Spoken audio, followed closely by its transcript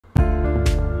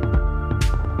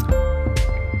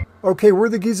Okay, were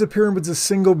the Giza pyramids a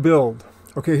single build?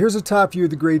 Okay, here's a top view of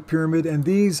the Great Pyramid, and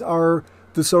these are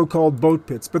the so-called boat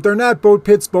pits. But they're not boat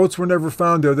pits. Boats were never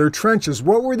found there. They're trenches.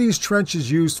 What were these trenches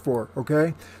used for?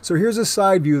 Okay, so here's a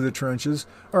side view of the trenches.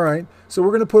 All right, so we're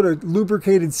going to put a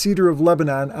lubricated cedar of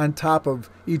Lebanon on top of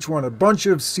each one. A bunch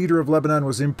of cedar of Lebanon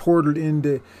was imported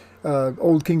into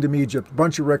Old Kingdom Egypt. A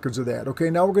bunch of records of that. Okay,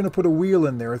 now we're going to put a wheel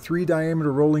in there, a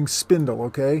 3-diameter rolling spindle.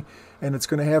 Okay, and it's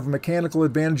going to have a mechanical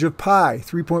advantage of pi,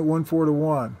 3.14 to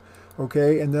 1.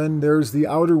 Okay, and then there's the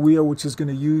outer wheel, which is going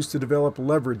to use to develop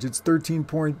leverage. It's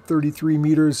 13.33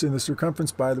 meters in the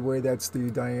circumference, by the way. That's the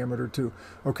diameter too.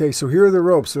 Okay, so here are the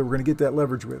ropes that we're going to get that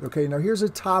leverage with. Okay, now here's a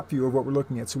top view of what we're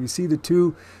looking at. So we see the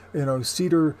two,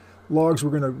 cedar logs we're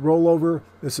going to roll over.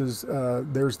 This is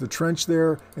there's the trench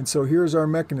there, and so here's our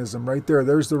mechanism right there.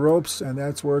 There's the ropes, and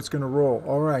that's where it's going to roll.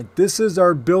 All right, this is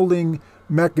our building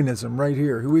mechanism right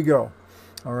here. Here we go.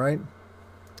 All right.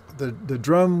 The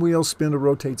drum wheel spindle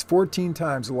rotates 14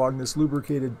 times along this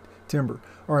lubricated timber.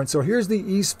 All right, so here's the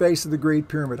east face of the Great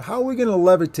Pyramid. How are we going to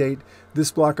levitate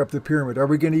this block up the pyramid? Are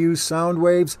we going to use sound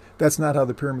waves? That's not how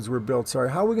the pyramids were built. Sorry.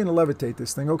 How are we going to levitate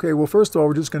this thing? Okay, well, first of all,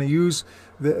 we're just going to use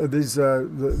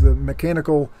the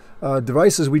mechanical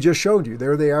devices we just showed you.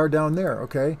 There they are down there,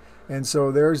 okay? And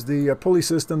so there's the pulley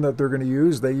system that they're going to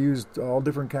use. They used all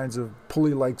different kinds of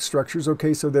pulley-like structures.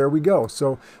 Okay, so there we go.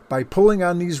 So by pulling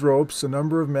on these ropes, a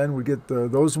number of men would get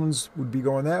those ones would be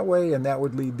going that way, and that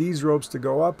would lead these ropes to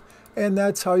go up, and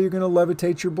that's how you're going to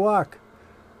levitate your block.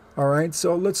 All right,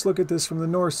 so let's look at this from the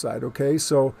north side. Okay,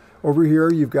 so over here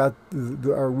you've got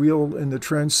our wheel in the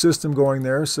trench system going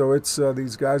there. So it's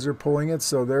these guys are pulling it,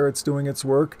 so there it's doing its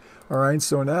work. All right,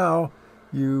 so now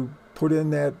you put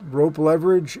in that rope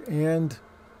leverage and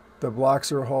the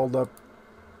blocks are hauled up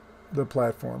the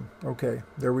platform. Okay,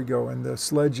 there we go. And the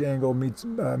sledge angle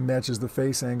matches the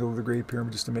face angle of the Great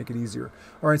Pyramid just to make it easier.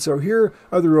 All right, so here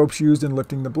are the ropes used in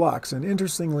lifting the blocks. And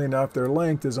interestingly enough, their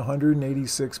length is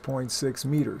 186.6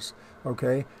 meters.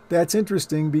 Okay, that's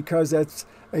interesting because that's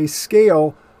a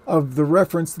scale of the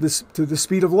reference to the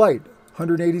speed of light.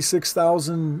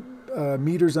 186,000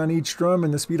 meters on each drum,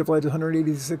 and the speed of light is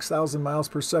 186,000 miles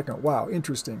per second. Wow,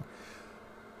 interesting.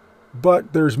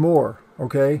 But there's more,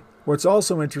 okay? What's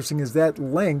also interesting is that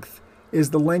length is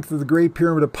the length of the Great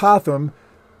Pyramid of Potham,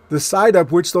 the side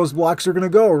up which those blocks are going to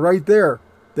go, right there.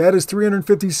 That is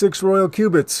 356 royal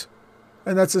cubits,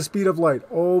 and that's the speed of light.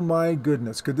 Oh my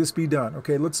goodness, could this be done?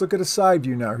 Okay, let's look at a side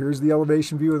view now. Here's the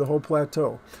elevation view of the whole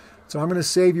plateau. So I'm going to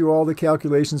save you all the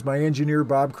calculations my engineer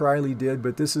Bob Criley did,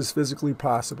 but this is physically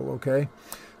possible, okay?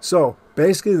 So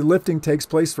basically the lifting takes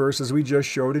place first, as we just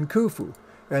showed in Khufu.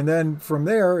 And then from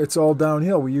there, it's all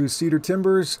downhill. We use cedar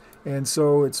timbers, and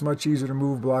so it's much easier to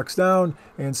move blocks down.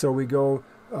 And so we go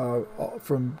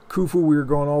from Khufu, we were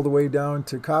going all the way down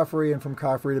to Khafre, and from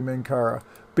Khafre to Menkaure.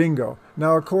 Bingo.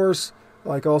 Now, of course,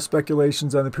 like all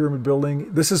speculations on the pyramid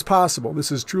building, this is possible.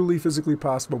 This is truly physically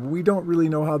possible. But we don't really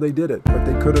know how they did it, but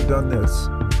they could have done this.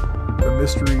 The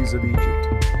mysteries of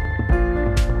Egypt.